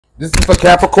This is for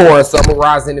Capricorn, Sun,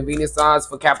 Rising, and Venus signs.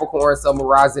 For Capricorn, Sun,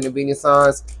 Rising, and Venus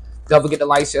signs. Don't forget to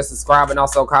like, share, subscribe, and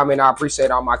also comment. I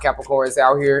appreciate all my Capricorns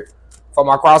out here. For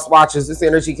my cross watchers, this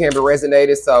energy can be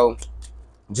resonated, so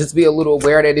just be a little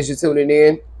aware that as you're tuning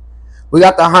in. We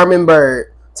got the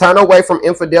Hummingbird. Turn away from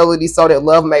infidelity so that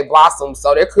love may blossom.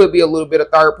 So there could be a little bit of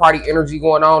third-party energy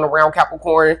going on around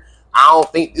Capricorn. I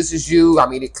don't think this is you. I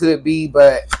mean, it could be,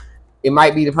 but it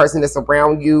might be the person that's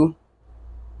around you.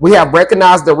 We have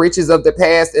recognized the riches of the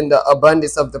past and the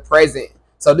abundance of the present.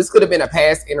 So this could have been a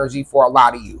past energy for a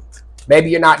lot of you.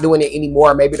 Maybe you're not doing it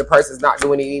anymore. Maybe the person's not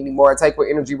doing it anymore. Take what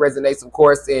energy resonates, of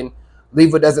course, and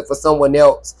leave what doesn't for someone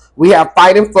else. We have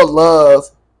fighting for love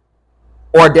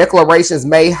or declarations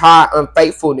made high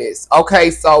unfaithfulness.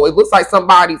 Okay, so it looks like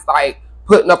somebody's like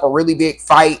putting up a really big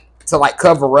fight to like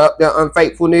cover up their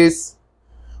unfaithfulness.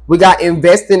 We got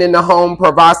investing in the home,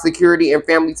 provide security and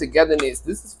family togetherness.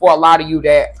 This is for a lot of you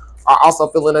that are also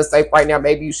feeling unsafe right now.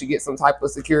 Maybe you should get some type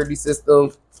of security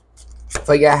system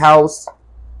for your house.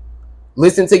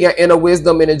 Listen to your inner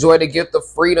wisdom and enjoy the gift of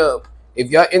freedom. If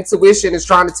your intuition is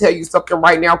trying to tell you something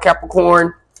right now,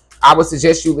 Capricorn, I would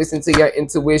suggest you listen to your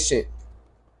intuition.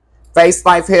 Face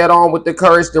life head on with the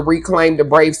courage to reclaim the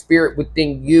brave spirit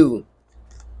within you.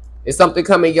 It's something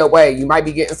coming your way. You might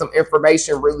be getting some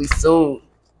information really soon.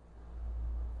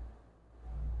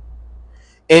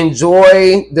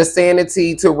 Enjoy the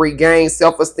sanity to regain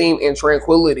self-esteem and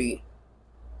tranquility.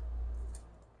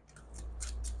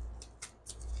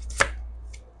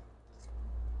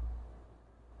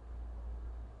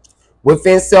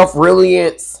 Within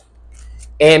self-reliance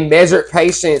and measured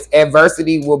patience,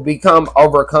 adversity will become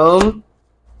overcome.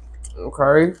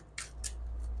 Okay.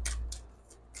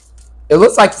 It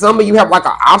looks like some of you have like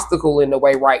an obstacle in the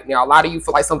way right now. A lot of you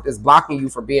feel like something's blocking you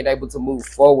from being able to move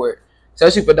forward.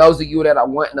 Especially for those of you that are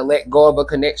wanting to let go of a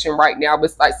connection right now. But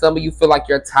it's like some of you feel like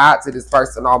you're tied to this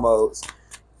person almost.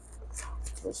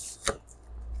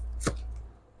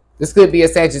 This could be a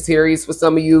Sagittarius for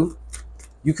some of you.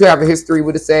 You could have a history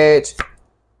with a Sag.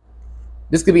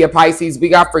 This could be a Pisces. We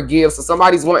got forgive. So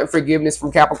somebody's wanting forgiveness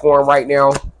from Capricorn right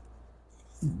now.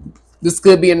 This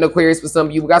could be an Aquarius for some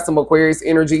of you. We got some Aquarius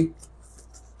energy.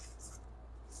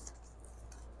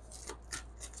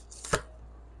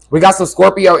 We got some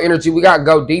Scorpio energy. We got to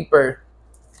go deeper.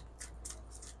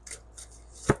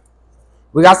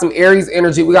 We got some Aries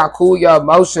energy. We got cool your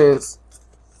emotions.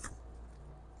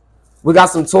 We got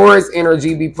some Taurus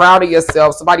energy. Be proud of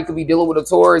yourself. Somebody could be dealing with a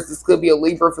Taurus. This could be a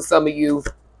Libra for some of you.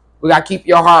 We got keep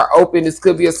your heart open. This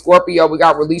could be a Scorpio. We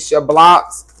got release your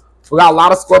blocks. We got a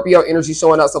lot of Scorpio energy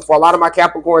showing up. So for a lot of my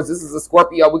Capricorns, this is a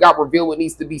Scorpio. We got reveal what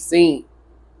needs to be seen.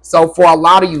 So for a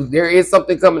lot of you, there is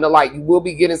something coming to light. You will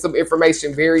be getting some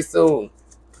information very soon.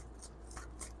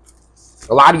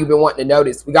 A lot of you been wanting to know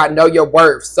this. We got to know your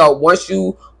worth. So once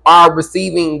you are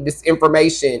receiving this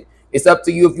information, it's up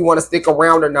to you if you want to stick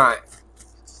around or not.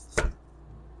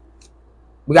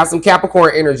 We got some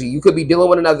Capricorn energy. You could be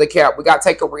dealing with another Cap. We got to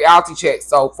take a reality check.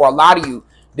 So for a lot of you,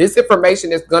 this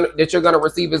information that you're gonna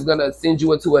receive is gonna send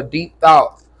you into a deep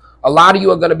thought. A lot of you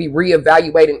are gonna be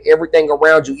reevaluating everything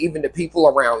around you, even the people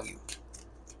around you.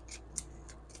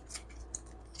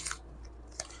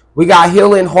 We got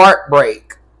healing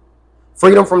heartbreak,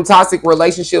 freedom from toxic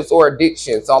relationships or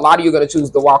addiction. So a lot of you are gonna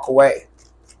choose to walk away.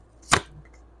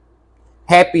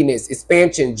 Happiness,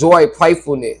 expansion, joy,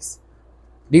 playfulness.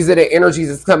 These are the energies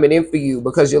that's coming in for you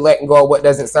because you're letting go of what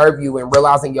doesn't serve you and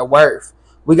realizing your worth.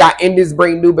 We got in this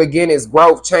bring new beginnings,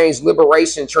 growth, change,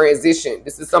 liberation, transition.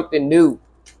 This is something new.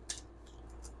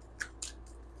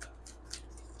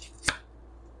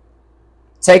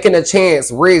 Taking a chance,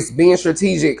 risk, being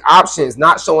strategic, options,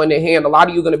 not showing their hand. A lot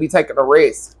of you are going to be taking a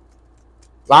risk.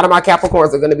 A lot of my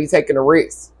Capricorns are going to be taking a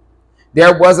risk.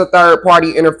 There was a third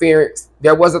party interference.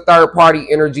 There was a third party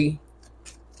energy.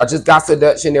 I just got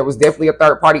seduction. There was definitely a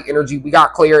third party energy. We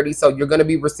got clarity. So you're going to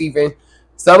be receiving,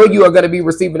 some of you are going to be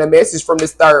receiving a message from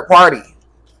this third party.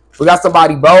 We got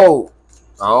somebody bold.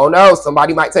 I don't know.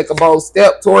 Somebody might take a bold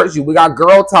step towards you. We got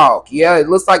girl talk. Yeah, it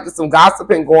looks like there's some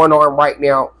gossiping going on right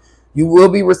now. You will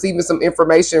be receiving some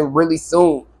information really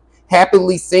soon.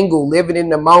 Happily single, living in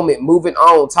the moment, moving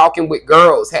on, talking with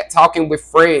girls, talking with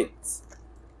friends.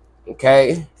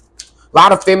 Okay. A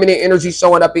lot of feminine energy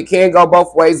showing up. It can go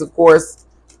both ways, of course.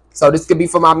 So this could be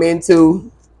for my men too.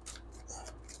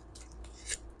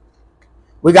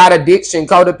 We got addiction,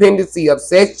 codependency,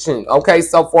 obsession. Okay,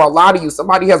 so for a lot of you,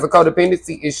 somebody has a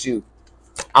codependency issue.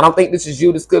 I don't think this is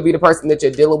you. This could be the person that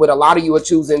you're dealing with. A lot of you are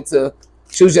choosing to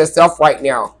choose yourself right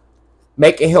now.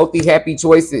 Making healthy, happy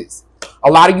choices. A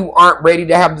lot of you aren't ready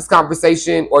to have this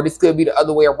conversation, or this could be the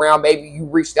other way around. Maybe you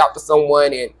reached out to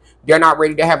someone and You're not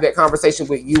ready to have that conversation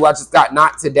with you. I just got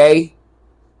not today.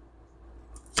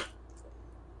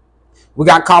 We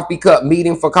got coffee cup,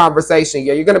 meeting for conversation.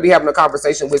 Yeah, you're going to be having a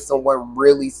conversation with someone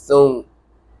really soon.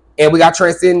 And we got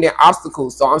transcendent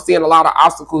obstacles. So I'm seeing a lot of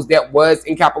obstacles that was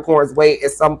in Capricorn's way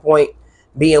at some point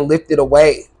being lifted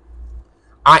away.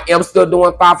 I am still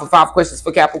doing 5 for 5 questions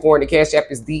for Capricorn. The Cash App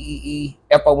is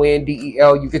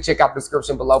DEEFONDEL. You can check out the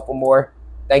description below for more.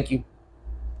 Thank you.